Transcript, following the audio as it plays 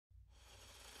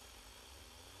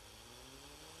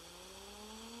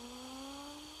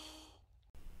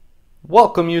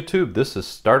Welcome YouTube, this is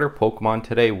Starter Pokemon.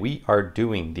 Today we are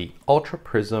doing the Ultra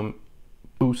Prism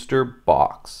booster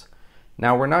box.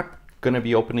 Now we're not going to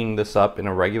be opening this up in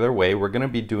a regular way, we're going to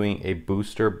be doing a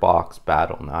booster box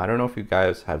battle. Now I don't know if you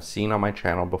guys have seen on my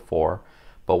channel before,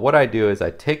 but what I do is I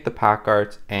take the pack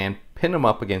arts and pin them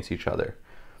up against each other.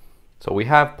 So we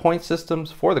have point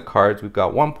systems for the cards. We've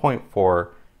got 1 point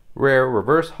for rare,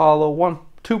 reverse holo,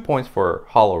 2 points for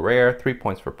holo rare, 3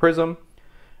 points for prism.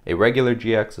 A regular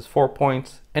GX is 4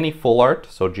 points. Any full art,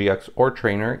 so GX or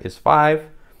trainer, is 5.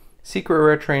 Secret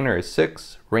rare trainer is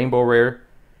 6. Rainbow rare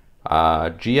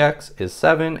GX is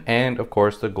 7. And of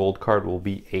course the gold card will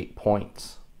be 8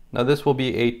 points. Now this will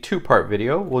be a two-part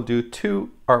video. We'll do 2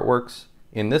 artworks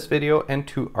in this video and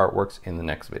 2 artworks in the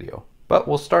next video. But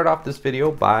we'll start off this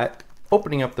video by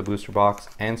opening up the booster box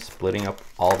and splitting up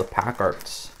all the pack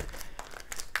arts.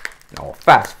 Now we'll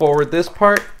fast forward this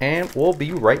part and we'll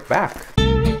be right back.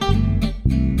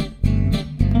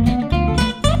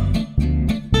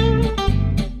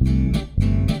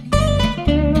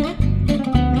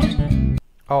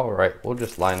 Alright, we'll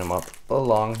just line them up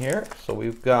along here. So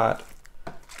we've got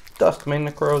Duskmane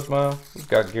Necrozma, we've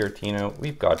got Giratina,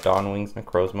 we've got Dawnwings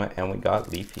Necrozma, and we got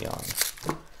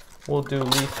Leafeon. We'll do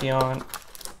Leafeon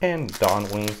and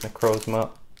Dawnwings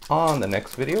Necrozma on the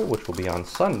next video, which will be on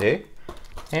Sunday.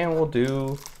 And we'll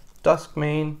do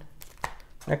Duskmane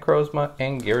Necrozma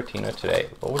and Giratina today.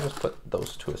 But we'll just put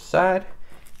those two aside.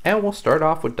 And we'll start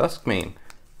off with Duskmane.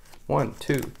 1,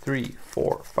 2, 3,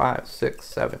 4, 5, 6,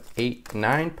 7, 8,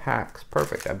 9 packs.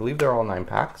 Perfect. I believe they're all 9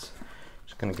 packs.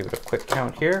 Just going to give it a quick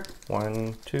count here.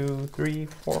 1, 2, 3,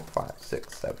 4, 5,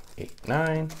 6, 7, 8,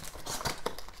 9.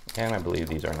 And I believe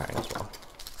these are 9 as well.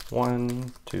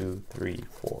 1, 2, 3,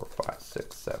 4, 5,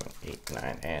 6, 7, 8,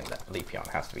 9. And that Leafeon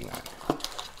has to be 9.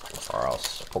 Or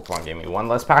else Pokemon gave me 1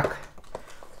 less pack.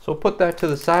 So put that to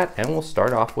the side and we'll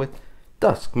start off with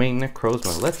Duskmane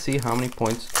Necrozma. Let's see how many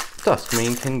points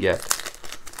Duskmane can get.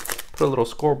 Put a little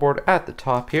scoreboard at the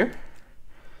top here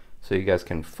so you guys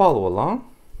can follow along.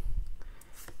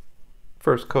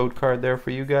 First code card there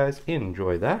for you guys.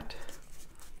 Enjoy that.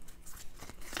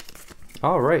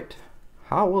 Alright,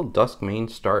 how will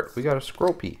Duskmane start? We got a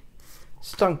Scropy,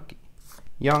 Stunky,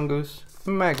 Yongoose,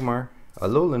 Magmar,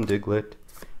 Alolan Diglett,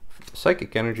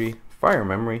 Psychic Energy, Fire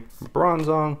Memory,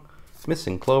 Bronzong,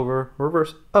 Missing Clover,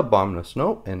 Reverse Abominus.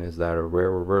 Nope. And is that a rare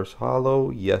reverse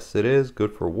holo? Yes it is.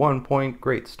 Good for 1 point.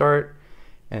 Great start.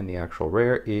 And the actual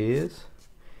rare is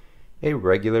a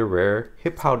regular rare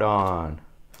Hippowdon.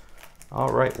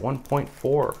 Alright,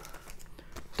 1.4.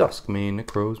 Duskmane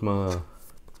Necrozma.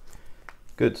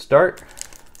 Good start.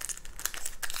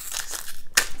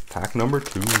 Pack number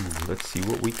 2. Let's see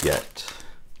what we get.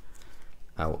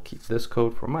 I will keep this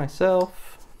code for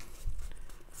myself.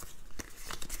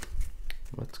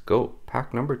 Let's go.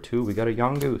 Pack number 2. We got a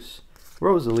Yongoose,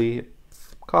 Rosalie,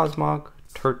 Cosmog,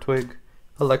 Turtwig,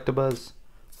 Electabuzz,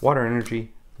 Water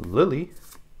Energy, Lily,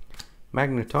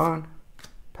 Magneton,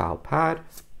 Palpad,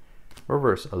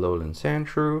 Reverse Alolan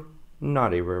Sandshrew,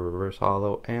 not a rare reverse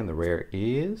holo, and the rare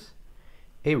is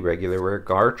a regular rare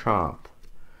Garchomp.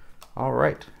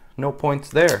 Alright, no points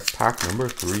there. Pack number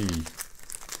 3.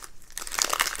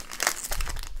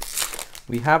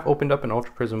 We have opened up an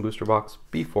Ultra Prism booster box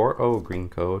before. Oh, green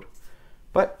code.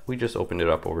 But we just opened it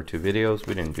up over 2 videos.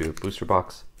 We didn't do a booster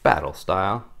box battle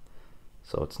style.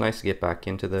 So it's nice to get back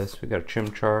into this. We got a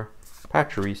Chimchar,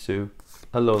 Pachirisu,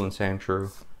 Alolan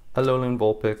Sandshrew, Alolan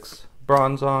Vulpix,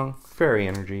 Bronzong, Fairy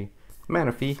Energy,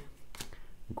 Manaphy,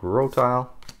 Grotile,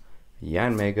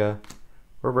 Yanmega,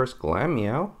 Reverse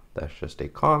Glameow. That's just a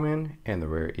common, and the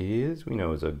rare is, we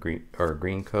know, is a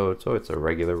green code, so it's a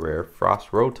regular rare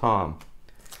Frost Rotom.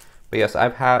 But yes, I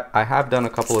have done a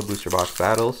couple of booster box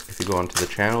battles. If you go onto the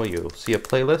channel, you'll see a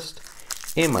playlist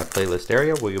in my playlist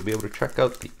area where you'll be able to check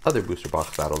out the other booster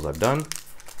box battles I've done.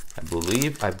 I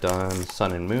believe I've done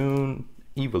Sun and Moon,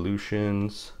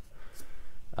 Evolutions,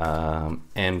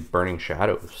 and Burning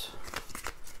Shadows.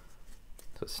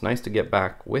 So it's nice to get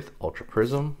back with Ultra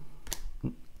Prism,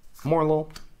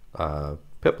 Morlul,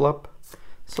 Piplup,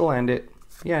 Salandit,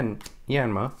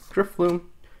 Yanma, Drifloon,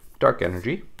 Dark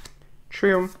Energy,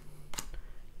 Triumph,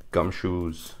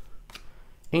 Gumshoes,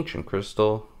 Ancient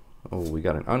Crystal. Oh, we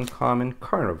got an uncommon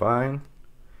Carnivine,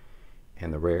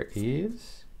 and the rare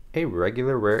is a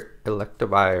regular rare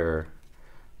Electivire.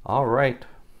 Alright,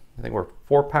 I think we're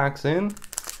 4 packs in.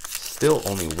 Still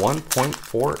only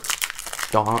 1.4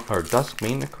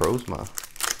 Duskmane Necrozma.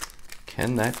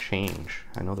 Can that change?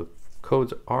 I know the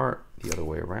codes are the other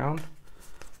way around.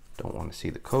 Don't want to see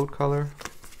the code color.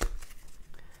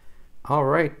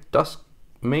 Alright, Duskmane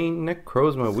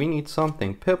Necrozma. We need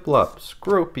something. Piplup,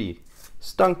 Scropy,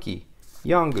 Stunky,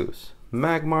 Yongoose,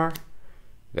 Magmar.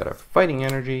 We got our Fighting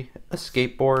Energy, a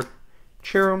Skateboard,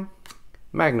 Cherim,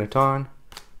 Magneton,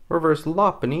 Reverse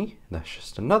Lopunny, that's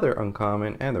just another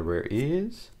uncommon, and the rare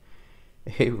is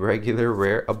a regular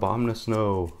rare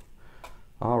Abomasnow.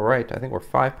 Alright, I think we're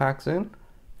 5 packs in.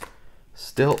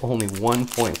 Still only 1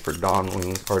 point for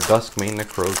Dawnwing or Duskmane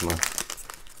Necrozma.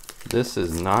 This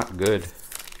is not good.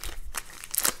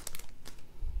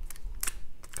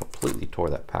 Completely tore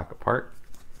that pack apart.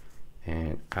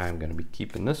 And I'm going to be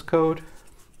keeping this code.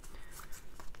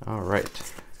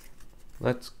 Alright,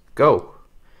 let's go.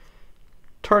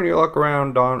 Turn your luck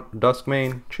around,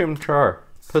 Duskmane, Chimchar,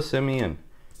 Passimian,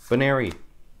 Baneri,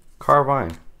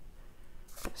 Carvine,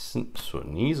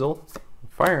 Sneasel,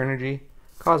 Fire Energy,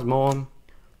 Cosmoem,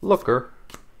 Looker,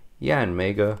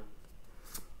 Yanmega.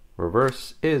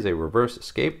 Reverse is a reverse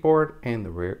skateboard, and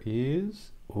the rare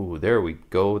is, ooh, there we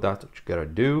go, that's what you gotta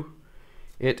do.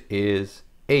 It is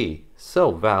a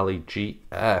Cell Valley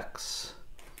GX.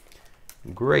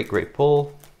 Great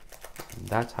pull.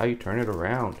 That's how you turn it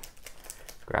around.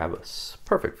 Grab a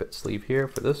perfect fit sleeve here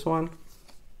for this one.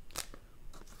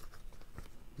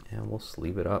 And we'll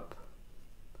sleeve it up.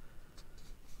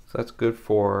 So that's good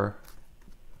for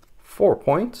 4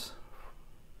 points.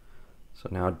 So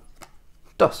now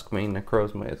Duskmane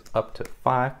Necrozma is up to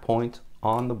 5 points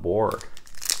on the board.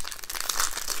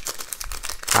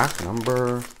 Pack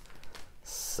number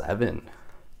 7.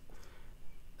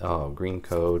 Oh, green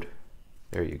code.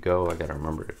 There you go. I gotta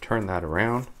remember to turn that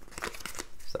around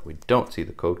so that we don't see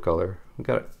the code color. We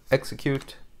gotta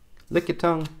Execute,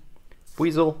 Lickitung,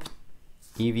 Weasel,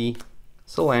 Eevee,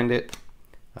 Salandit,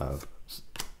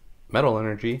 Metal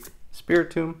Energy,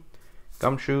 Spiritomb,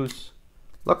 Gumshoes,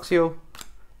 Luxio,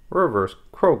 Reverse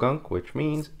Krogunk, which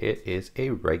means it is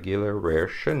a regular rare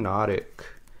Shiinotic.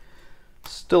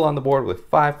 Still on the board with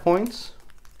 5 points.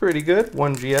 Pretty good.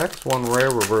 1 GX, 1 rare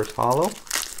reverse holo.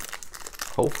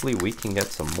 Hopefully we can get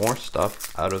some more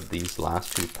stuff out of these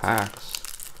last 2 packs,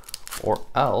 or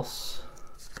else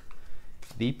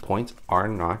the points are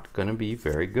not going to be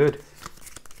very good.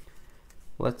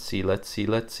 Let's see.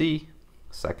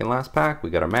 Second last pack, we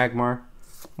got a Magmar,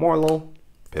 Morlul,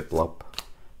 Piplup,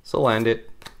 Salandit,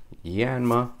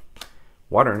 Yanma,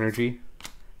 Water Energy,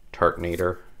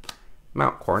 Tartanator,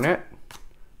 Mount Cornet,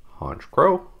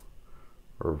 Honchkrow.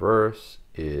 Reverse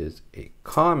is a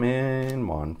common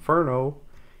Monferno,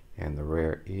 and the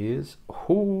rare is,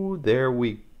 ooh, there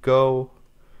we go.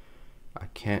 I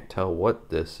can't tell what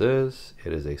this is.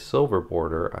 It is a silver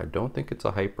border. I don't think it's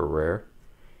a hyper rare.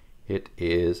 It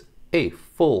is a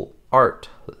full art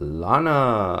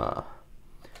Lana.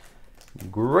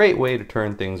 Great way to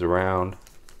turn things around.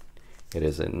 It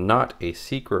is not a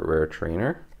secret rare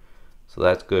trainer, so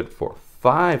that's good for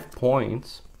 5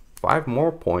 points. 5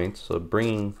 more points, so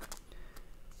bringing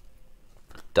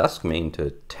Duskmane to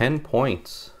 10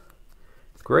 points.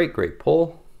 Great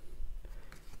pull.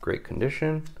 Great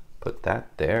condition. Put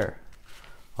that there.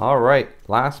 Alright,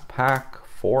 last pack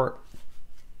for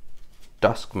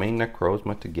Duskmane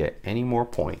Necrozma to get any more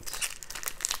points.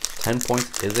 10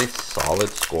 points is a solid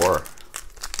score.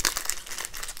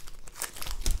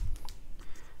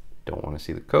 Don't want to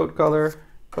see the code color,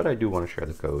 but I do want to share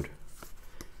the code.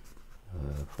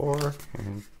 4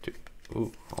 and 2.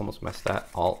 Ooh, almost messed that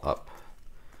all up.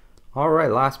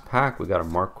 Alright, last pack. We got a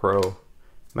Markrow,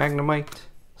 Magnemite,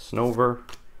 Snover,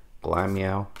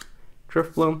 Glameow,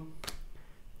 Drifbloom,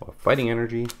 Fighting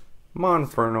Energy,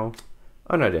 Monferno,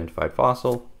 Unidentified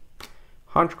Fossil,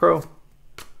 Honchkrow,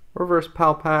 Reverse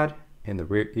Palpad, and the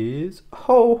rare is,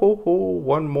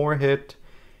 one more hit.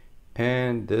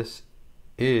 And this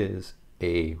is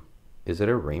it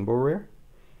a rainbow rare?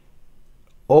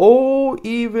 Oh,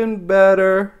 even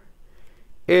better.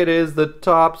 It is the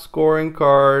top scoring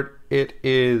card. It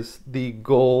is the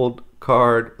gold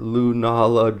card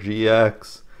Lunala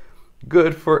GX.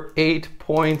 Good for 8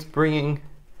 points, bringing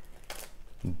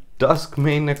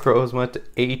Duskmane Necrozma to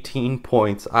 18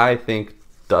 points. I think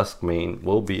Duskmane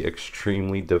will be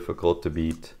extremely difficult to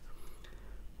beat.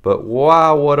 But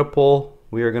wow, what a pull.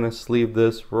 We are going to sleeve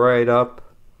this right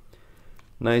up.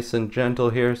 Nice and gentle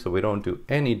here so we don't do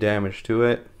any damage to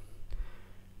it.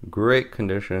 Great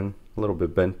condition. A little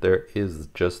bit bent there is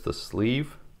just the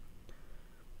sleeve.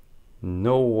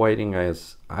 No whiting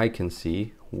as I can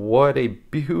see. What a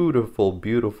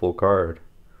beautiful card.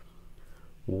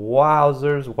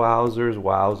 Wowzers.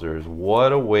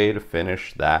 What a way to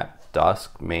finish that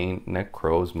Duskmane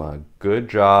Necrozma. Good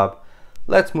job.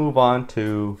 Let's move on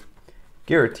to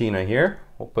Giratina here.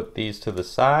 We'll put these to the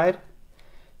side.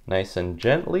 Nice and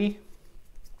gently.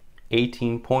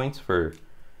 18 points for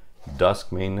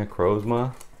Duskmane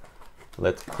Necrozma.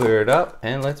 Let's clear it up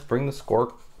and let's bring the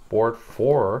scoreboard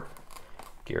for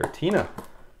Giratina.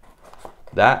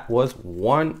 That was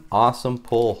one awesome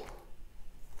pull.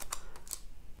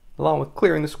 Along with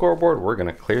clearing the scoreboard, we're going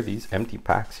to clear these empty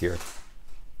packs here.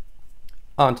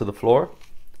 Onto the floor.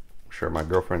 I'm sure my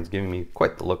girlfriend's giving me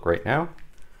quite the look right now.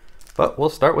 But we'll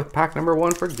start with pack number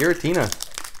 1 for Giratina.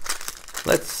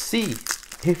 Let's see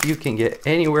if you can get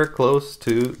anywhere close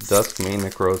to Duskmane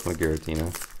Necrozma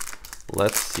Giratina.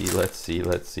 Let's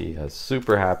see. I was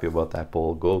super happy about that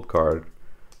pull. Gold card.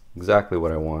 Exactly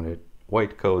what I wanted.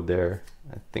 White code there.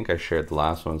 I think I shared the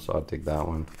last one, so I'll take that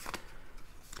one.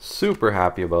 Super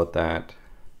happy about that.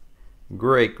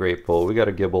 Great pull. We got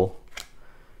a Gibble,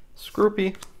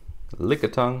 Scroopy,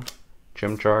 Lickitung,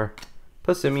 Chimchar,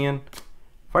 Passimian,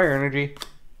 Fire Energy,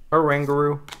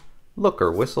 Oranguru,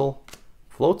 Looker Whistle,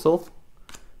 Floatzel,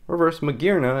 Reverse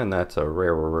Magearna, and that's a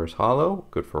rare reverse holo.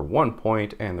 Good for 1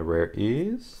 point, and the rare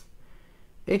is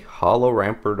a holo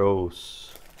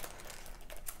Rampardos.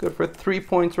 Good for 3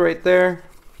 points right there.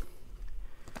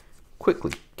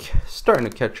 Quickly starting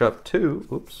to catch up to,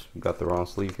 oops, got the wrong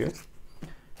sleeve here,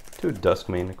 to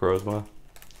Duskmane Necrozma.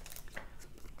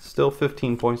 Still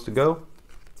 15 points to go.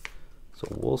 So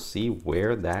we'll see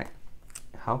where that,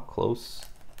 how close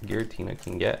Giratina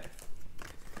can get.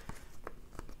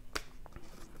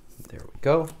 There we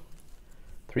go.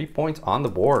 3 points on the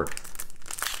board.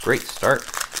 Great start.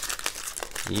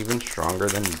 Even stronger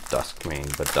than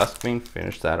Duskmane, but Duskmane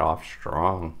finished that off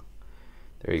strong.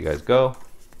 There you guys go.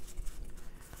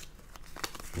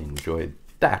 Enjoy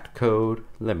that code.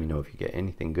 Let me know if you get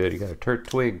anything good. You got a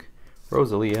Turtwig,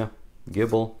 Rosalia,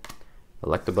 Gibble,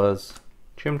 Electabuzz,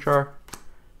 Chimchar,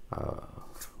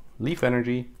 Leaf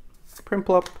Energy,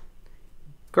 Primplup,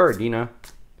 Gardena,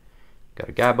 got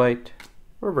a Gabite,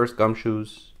 Reverse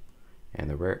Gumshoes, and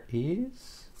the rare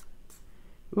is,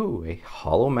 ooh, a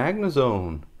Holo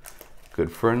Magnezone.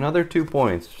 Good for another 2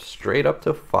 points, straight up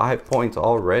to 5 points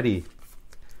already.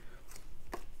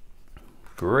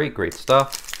 Great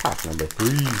stuff. Pack number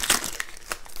 3.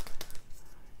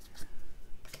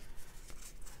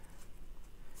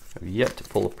 I've yet to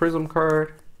pull a Prism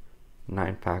card.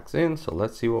 9 packs in, so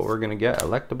let's see what we're gonna get.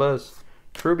 Electabuzz,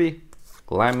 Truby,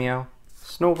 Glameow,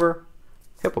 Snover,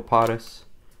 Hippopotas,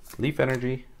 Leaf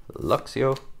Energy,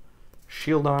 Luxio,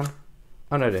 Shieldon,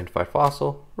 Unidentified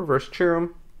Fossil, Reverse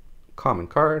Cherum, common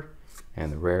card,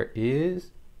 and the rare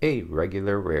is a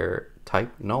regular rare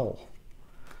type Null.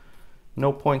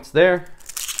 No points there.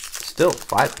 Still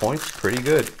 5 points, pretty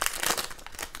good.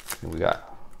 We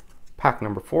got pack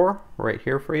number 4 right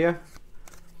here for you.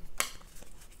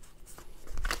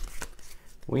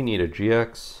 We need a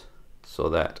GX so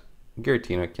that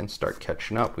Giratina can start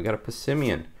catching up. We got a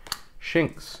Passimian,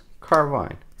 Shinx,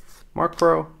 Carvine,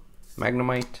 Markborough,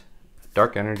 Magnemite,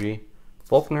 Dark Energy,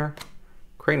 Volkner,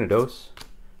 Cranidos,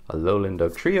 a Lowland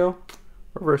Trio,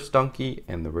 Reverse Donkey,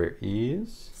 and the rare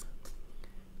is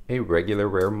a regular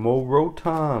rare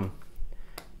Morotom.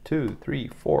 2, 3,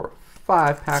 4,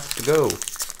 5 packs to go.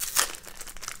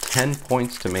 10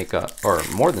 points to make up, or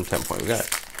more than 10 points. We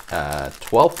got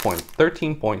 12 points,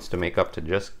 13 points to make up to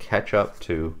just catch up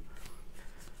to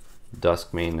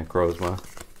Duskmane Necrozma.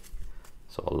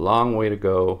 So a long way to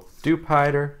go.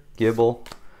 Dewpider, Gibble,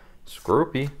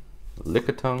 Scroopy,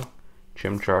 Lickitung,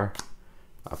 Chimchar,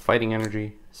 Fighting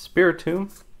Energy,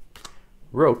 Spiritomb,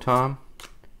 Rotom,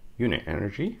 Unit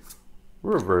Energy,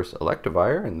 Reverse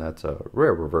Electivire, and that's a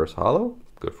rare reverse holo.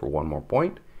 Good for 1 more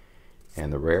point.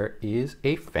 And the rare is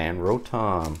a Fan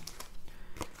Rotom.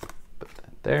 Put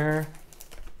that there.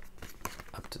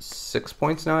 Up to 6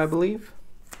 points now, I believe.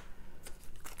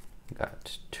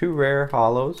 Got 2 rare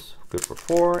holos, good for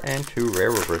 4, and 2 rare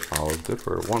reverse holos, good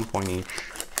for 1 point each.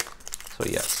 So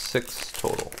yes, 6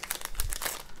 total.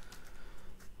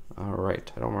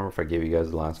 Alright, I don't remember if I gave you guys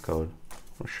the last code.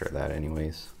 I'll share that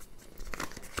anyways.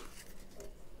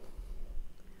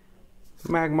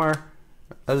 Magmar,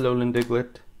 Alolan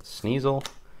Diglett, Sneasel,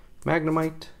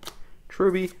 Magnemite,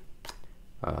 Truby,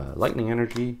 Lightning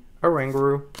Energy,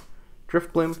 Oranguru,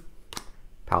 Driftblim,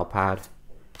 Palpad,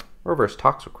 Reverse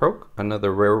Toxicroak,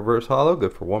 another rare reverse holo,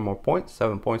 good for 1 more point,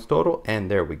 7 points total, and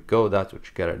there we go, that's what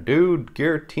you gotta do.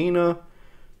 Giratina,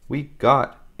 we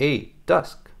got a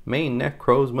Duskmane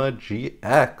Necrozma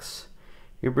GX.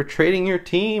 You're betraying your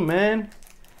team, man.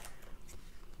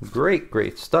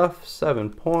 Great stuff. 7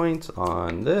 points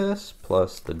on this,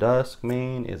 plus the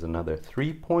Duskmane is another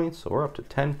 3 points, so we're up to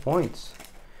 10 points.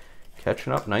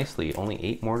 Catching up nicely. Only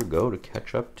 8 more to go to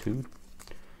catch up to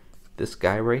this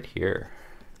guy right here.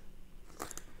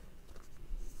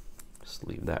 Just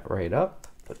leave that right up,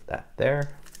 put that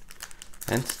there,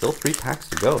 and still 3 packs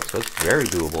to go, so it's very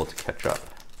doable to catch up.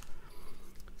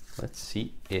 Let's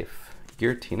see if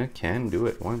Giratina can do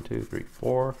it. 1, 2, 3,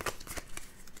 4.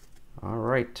 All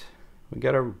right, we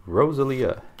got a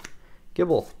Rosalia,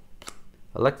 Gibble,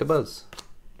 Electabuzz,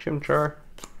 Chimchar,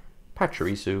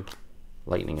 Pachirisu,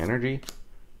 Lightning Energy,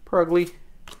 Purugly,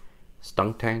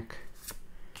 Stuntank,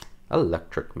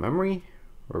 Electric Memory.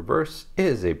 Reverse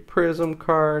is a Prism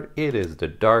card. It is the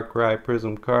Darkrai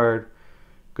Prism card.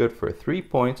 Good for 3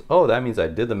 points. Oh, that means I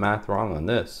did the math wrong on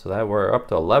this. So that we're up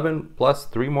to 11 plus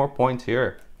 3 more points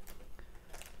here.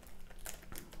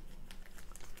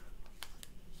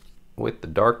 With the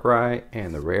Darkrai,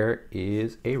 and the rare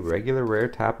is a regular rare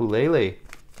Tapu Lele.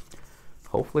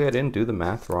 Hopefully I didn't do the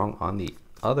math wrong on the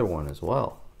other one as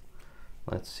well.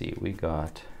 Let's see, we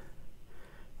got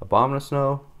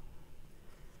Abomasnow.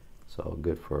 So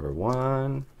good for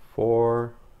 1,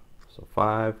 4, so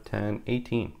 5, 10,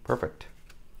 18. Perfect.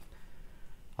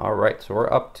 All right, so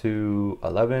we're up to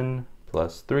 11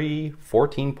 plus 3,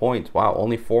 14 points. Wow,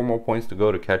 only 4 more points to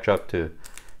go to catch up to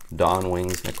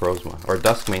Dawnwings Necrozma, or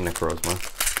Duskmane Necrozma.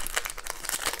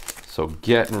 So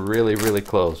getting really, really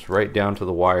close, right down to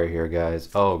the wire here, guys.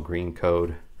 Oh, green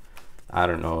code. I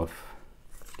don't know if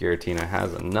Giratina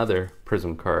has another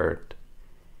Prism card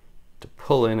to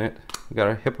pull in it. We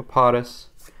got a Hippopotas,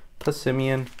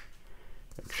 Passimian,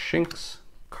 Shinx,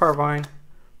 Carvine,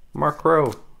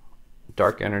 Markrow,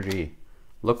 Dark Energy,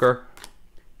 Looker,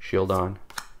 Shieldon,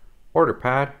 Order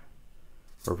Pad.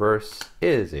 Reverse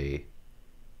is a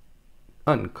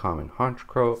uncommon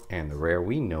Honchkrow, and the rare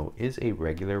we know is a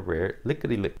regular rare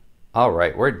Lickety-Lick.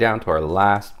 Alright, we're down to our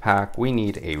last pack. We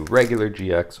need a regular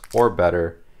GX or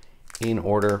better in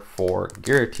order for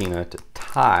Giratina to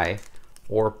tie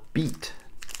or beat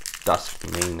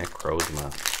Duskmane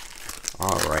Necrozma.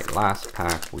 Alright, last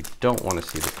pack. We don't want to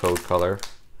see the code color.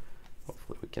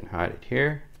 Hopefully we can hide it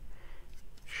here.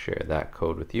 Share that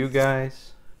code with you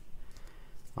guys.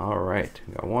 Alright,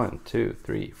 we got 1, 2,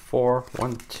 3, 4,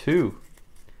 1, 2.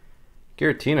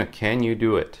 Giratina, can you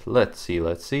do it? Let's see,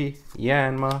 let's see.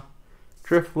 Yanma,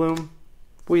 Drifloon,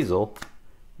 Weasel,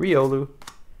 Riolu,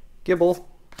 Gibble,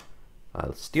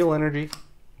 Steel Energy,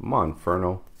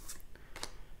 Monferno,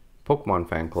 Pokemon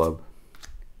Fan Club,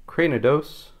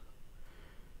 Cranidos.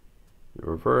 The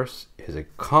reverse is a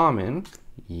common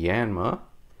Yanma.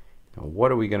 Now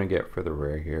what are we going to get for the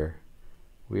rare here?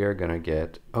 We are going to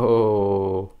get,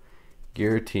 oh,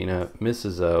 Giratina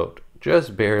misses out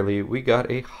just barely. We got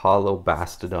a Hollow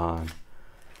Bastodon.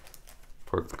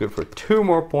 Good for 2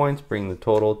 more points, bring the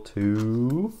total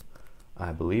to,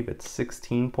 I believe it's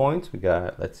 16 points. We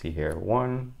got, let's see here,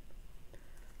 1,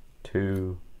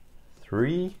 2,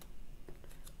 3,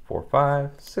 4,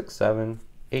 5, 6, 7,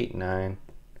 8, 9.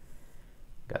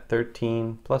 Got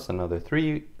 13 plus another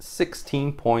 3,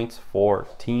 16 points for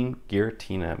Team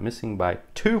Giratina, missing by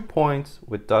 2 points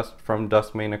with from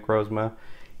Duskmane Necrozma.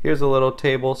 Here's a little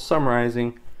table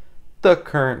summarizing the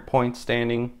current point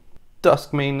standing.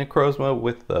 Duskmane Necrozma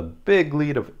with a big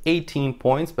lead of 18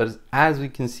 points, but as we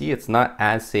can see, it's not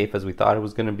as safe as we thought it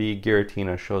was going to be.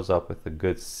 Giratina shows up with a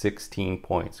good 16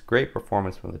 points. Great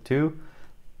performance from the two.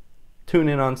 Tune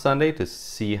in on Sunday to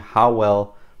see how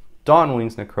well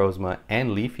Dawnwings Necrozma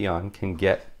and Leafeon can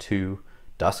get to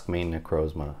Duskmane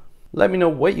Necrozma. Let me know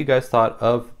what you guys thought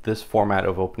of this format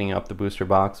of opening up the booster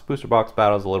box. Booster box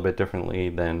battles a little bit differently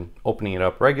than opening it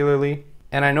up regularly.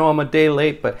 And I know I'm a day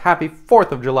late, but happy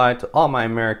 4th of July to all my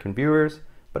American viewers.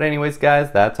 But anyways,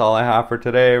 guys, that's all I have for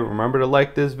today. Remember to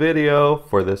like this video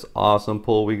for this awesome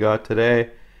pull we got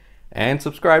today. And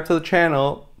subscribe to the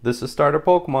channel. This is Starter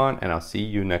Pokemon, and I'll see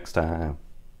you next time.